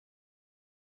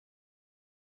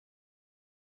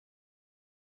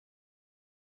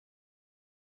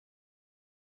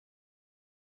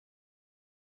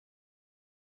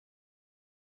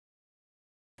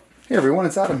Hey everyone,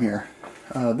 it's Adam here.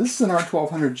 This is an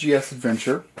R1200GS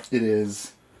adventure. It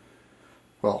is,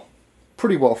 well,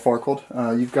 pretty well farkled.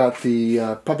 You've got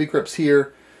the puppy grips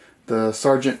here, the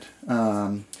Sargent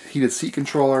heated seat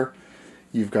controller.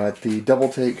 You've got the double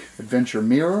take adventure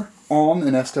mirror on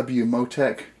an SW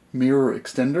Motec mirror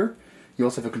extender. You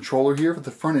also have a controller here for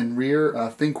the front and rear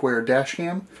ThinkWare dash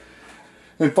cam.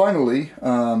 And finally, did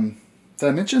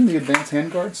I mention the advanced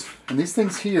handguards? And these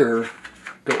things here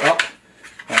go up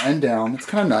and down. It's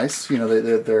kind of nice. You know,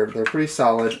 they're pretty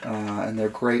solid and they're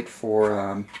great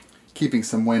for keeping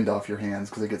some wind off your hands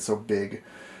because they get so big.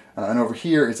 And over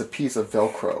here is a piece of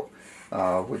Velcro,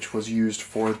 which was used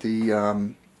for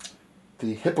the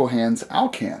Hippo hands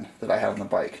Alcan that I have on the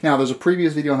bike. Now, there's a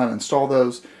previous video on how to install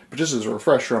those, but just as a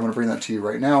refresher, I'm going to bring that to you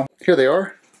right now. Here they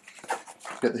are.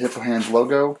 You've got the Hippo hands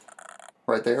logo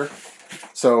right there.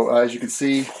 So as you can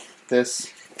see,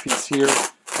 this piece here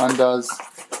undoes.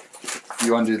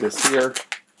 You undo this here.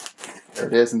 There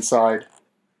it is inside.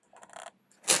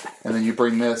 And then you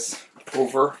bring this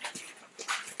over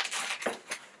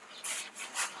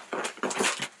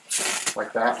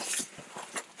like that.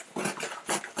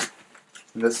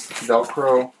 And this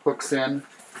Velcro hooks in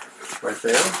right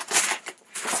there.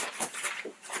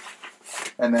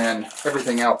 And then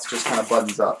everything else just kind of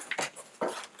buttons up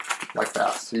like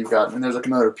that. So you've got, and there's like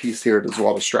another piece here as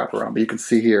well to strap around. But you can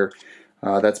see here,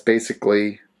 that's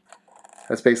basically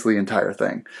the entire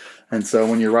thing. And so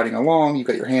when you're riding along, you've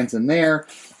got your hands in there.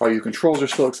 All your controls are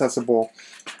still accessible.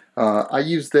 I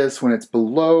use this when it's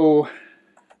below,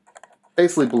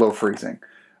 basically below freezing,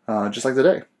 just like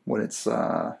today when it's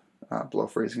below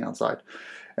freezing outside.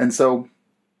 And so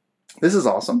this is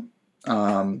awesome.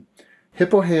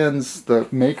 Hippo Hands, the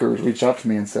makers, reached out to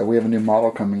me and said, we have a new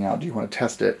model coming out. Do you want to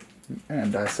test it?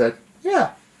 And I said,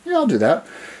 yeah, I'll do that.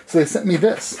 So they sent me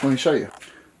this. Let me show you.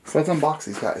 So let's unbox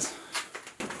these guys.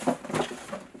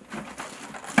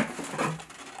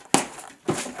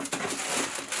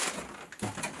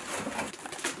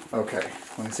 Okay,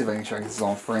 let me see if I can show you this is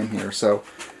all in frame here. So,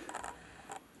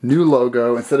 new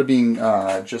logo. Instead of being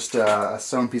just a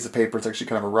sewn piece of paper, it's actually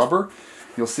kind of a rubber.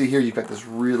 You'll see here you've got this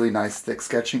really nice thick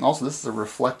sketching. Also, this is a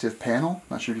reflective panel.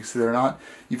 Not sure if you can see that or not.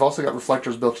 You've also got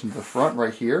reflectors built into the front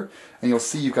right here. And you'll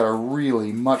see you've got a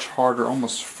really much harder,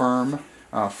 almost firm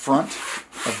front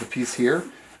of the piece here.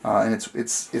 And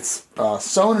it's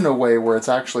sewn in a way where it's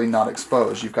actually not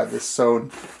exposed. You've got this sewn,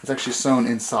 it's actually sewn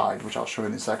inside, which I'll show you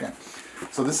in a second.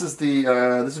 So this is the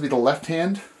this would be the left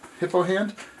hand Hippo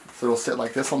hand. So it'll sit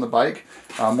like this on the bike,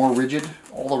 more rigid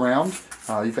all around.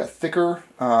 You've got thicker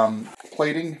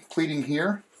pleating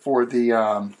here for the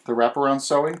wraparound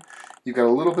sewing. You've got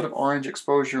a little bit of orange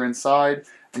exposure inside,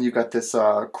 and you've got this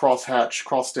cross-hatch,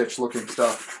 cross-stitch looking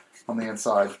stuff on the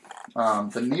inside.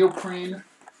 The neoprene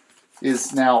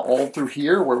is now all through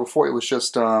here, where before it was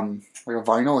just like a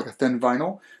vinyl, like a thin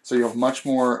vinyl. So you have much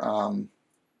more,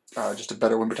 just a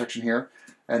better wind protection here.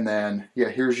 And then, yeah,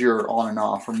 here's your on and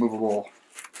off removable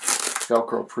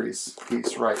Velcro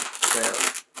piece right there.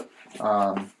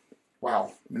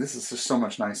 Wow, I mean, this is just so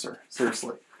much nicer,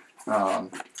 seriously.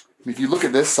 If you look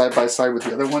at this side by side with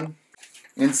the other one,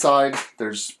 inside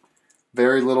there's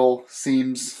very little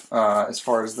seams as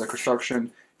far as the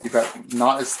construction. You've got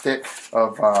not as thick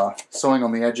of sewing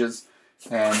on the edges,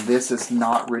 and this is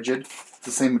not rigid. It's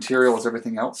the same material as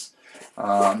everything else.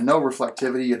 No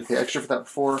reflectivity, you had to pay extra for that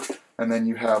before. And then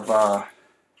you have a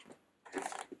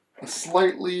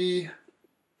slightly,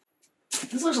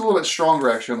 this looks a little bit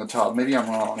stronger actually on the top. Maybe I'm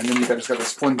wrong. And then you've just got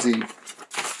this flimsy,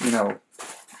 you know,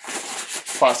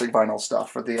 plastic vinyl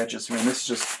stuff for the edges. I mean, this is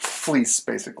just fleece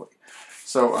basically.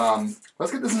 So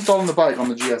let's get this installed on the bike on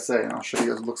the GSA, and I'll show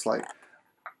you what it looks like.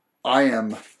 I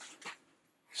am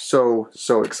so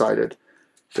excited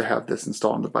to have this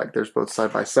installed on the bike. There's both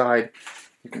side by side.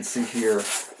 You can see here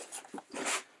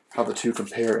how the two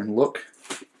compare and look.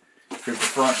 Here's the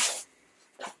front.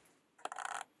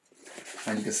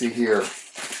 And you can see here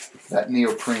that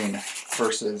neoprene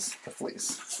versus the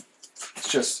fleece. It's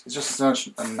just such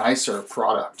a nicer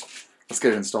product. Let's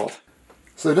get it installed.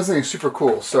 So it does something super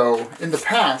cool. So in the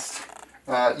past,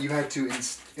 you had to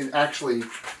actually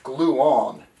glue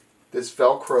on this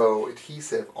Velcro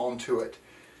adhesive onto it,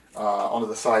 onto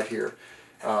the side here.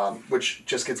 Which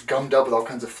just gets gummed up with all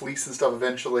kinds of fleece and stuff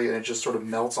eventually, and it just sort of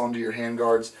melts onto your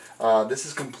handguards. This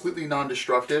is completely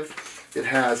non-destructive. It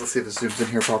has, let's see if this zooms in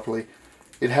here properly.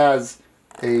 It has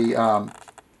a,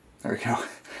 there we go.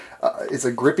 It's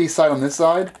a grippy side on this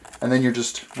side, and then you're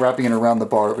just wrapping it around the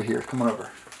bar over here. Come on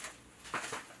over.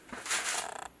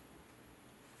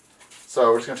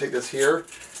 So we're just going to take this here.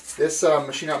 This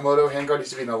Machine-Out Moto handguard needs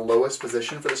to be in the lowest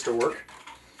position for this to work.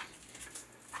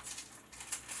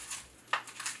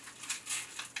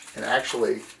 And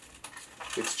actually,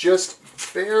 it's just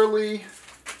barely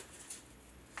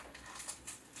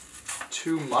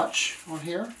too much on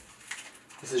here.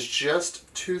 This is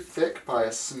just too thick by a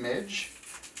smidge.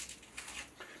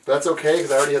 But that's okay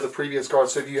because I already have the previous guard.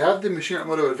 So if you have the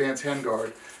Moto Advanced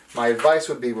handguard, my advice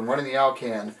would be when running the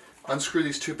Alcan, unscrew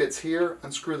these two bits here,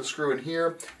 unscrew the screw in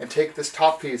here, and take this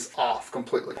top piece off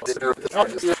completely.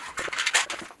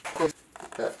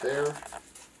 That there,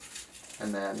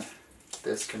 and then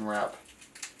this can wrap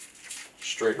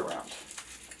straight around.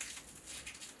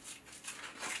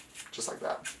 Just like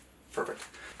that. Perfect.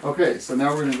 Okay, so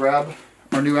now we're going to grab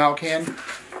our new Alcan.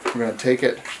 We're going to take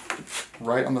it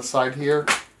right on the side here,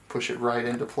 push it right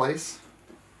into place.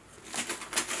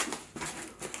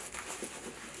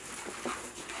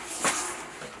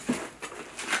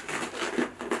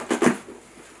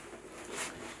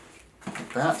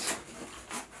 Like that.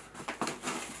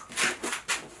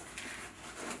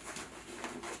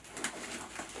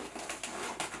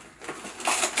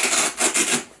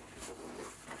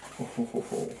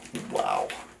 Oh, wow.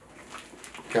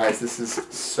 Guys, this is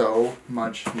so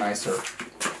much nicer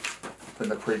than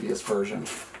the previous version.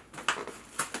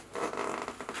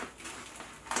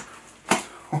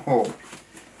 Oh,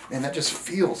 and that just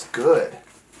feels good.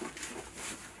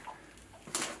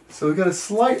 So we've got a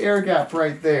slight air gap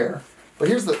right there. But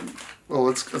here's the, well,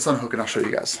 let's unhook and I'll show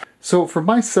you guys. So for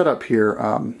my setup here,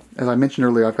 as I mentioned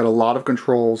earlier, I've got a lot of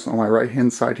controls on my right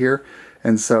hand side here.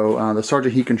 And so the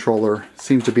Sargent heat controller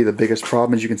seems to be the biggest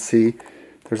problem. As you can see,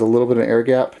 there's a little bit of an air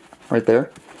gap right there.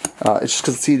 It's just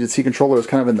because the seat controller is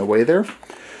kind of in the way there.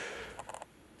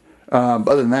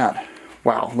 Other than that,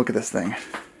 wow, look at this thing.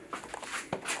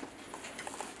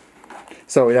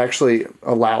 So it actually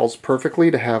allows perfectly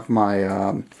to have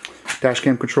my dash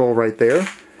cam control right there.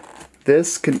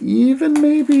 This can even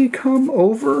maybe come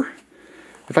over.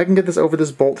 If I can get this over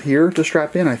this bolt here to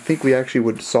strap in, I think we actually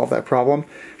would solve that problem.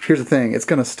 Here's the thing, it's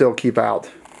gonna still keep out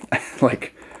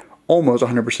like almost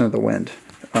 100% of the wind.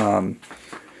 Look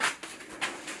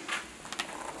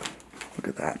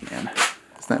at that, man.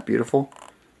 Isn't that beautiful?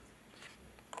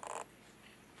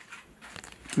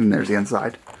 And there's the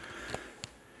inside.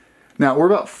 Now, we're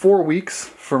about 4 weeks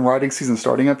from riding season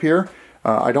starting up here.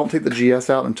 I don't take the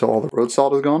GS out until all the road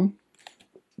salt is gone.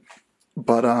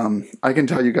 But I can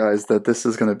tell you guys that this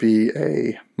is going to be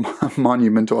a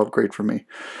monumental upgrade for me.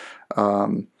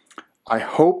 I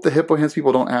hope the Hippo Hands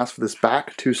people don't ask for this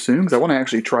back too soon, because I want to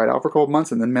actually try it out for a couple of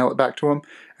months and then mail it back to them,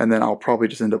 and then I'll probably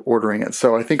just end up ordering it.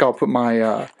 So I think I'll put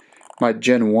my my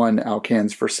Gen 1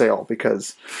 Alcans for sale,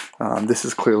 because this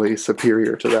is clearly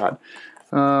superior to that.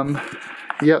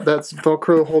 Yep, that's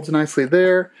Velcro, holds nicely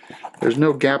there. There's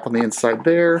no gap on the inside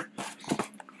there.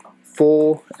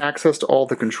 Full access to all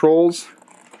the controls.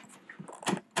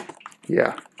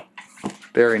 Yeah,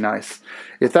 very nice.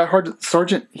 If that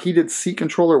Sargent heated seat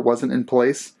controller wasn't in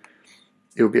place,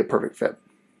 it would be a perfect fit.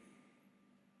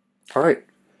 All right.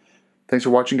 Thanks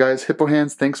for watching, guys. Hippo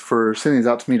Hands, thanks for sending these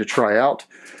out to me to try out.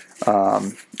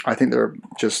 I think they're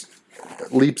just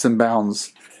leaps and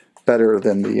bounds better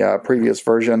than the previous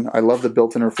version. I love the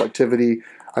built-in reflectivity.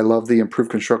 I love the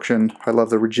improved construction. I love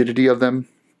the rigidity of them.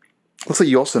 Looks like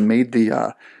you also made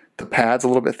the pads a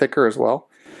little bit thicker as well.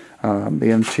 The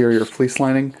interior fleece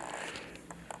lining.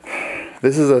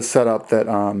 This is a setup that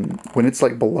when it's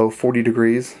like below 40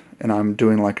 degrees and I'm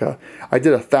doing like I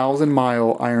did a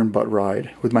 1,000-mile iron butt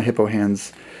ride with my Hippo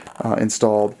Hands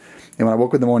installed. And when I woke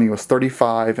up in the morning, it was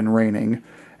 35 and raining.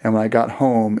 And when I got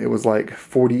home, it was like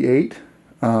 48.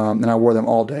 And I wore them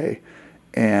all day.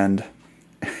 And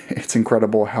it's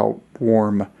incredible how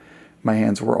warm my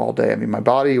hands were all day. I mean, my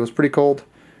body was pretty cold.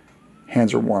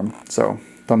 Hands were warm. So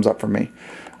thumbs up for me.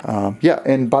 Yeah,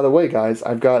 and by the way, guys,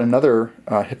 I've got another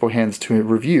Hippo Hands to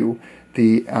review,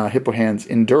 the Hippo Hands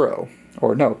Enduro,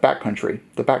 or no, Backcountry,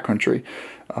 the Backcountry.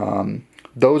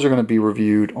 Those are going to be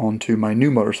reviewed onto my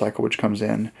new motorcycle, which comes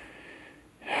in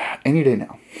any day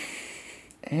now.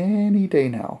 Any day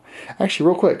now. Actually,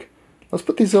 real quick, let's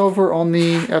put these over on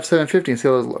the F750 and see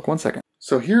how those look. 1 second.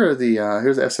 So here are the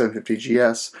here's the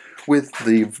F750GS with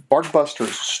the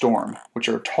Barkbusters Storm, which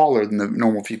are taller than the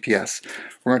normal VPS.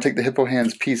 We're going to take the Hippo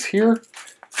Hands piece here,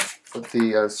 put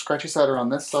the scratchy side around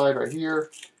this side right here,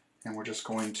 and we're just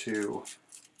going to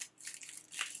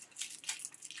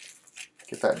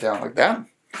get that down like that.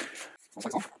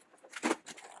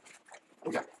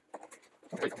 Oh yeah.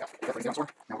 Okay, yeah. That right down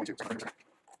somewhere. Now we're going to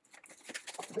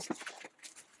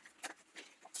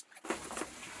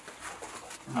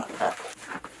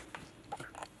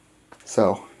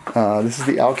So this is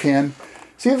the Alcan.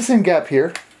 So you have the same gap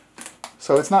here,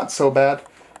 so it's not so bad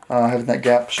having that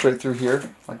gap straight through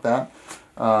here like that.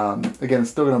 Again, it's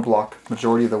still going to block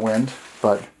majority of the wind,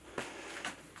 but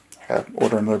I gotta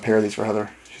order another pair of these for Heather.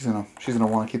 She's gonna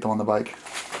want to keep them on the bike.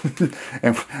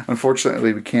 And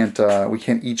unfortunately, we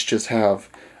can't each just have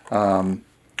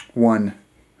one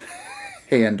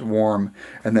hand warm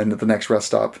and then at the next rest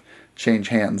stop change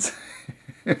hands.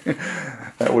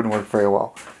 That wouldn't work very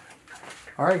well.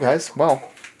 Alright guys,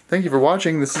 well, thank you for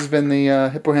watching. This has been the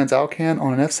Hippo Hands Alcan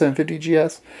on an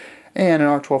F750GS and an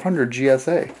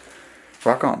R1200GSA.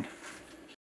 Rock on.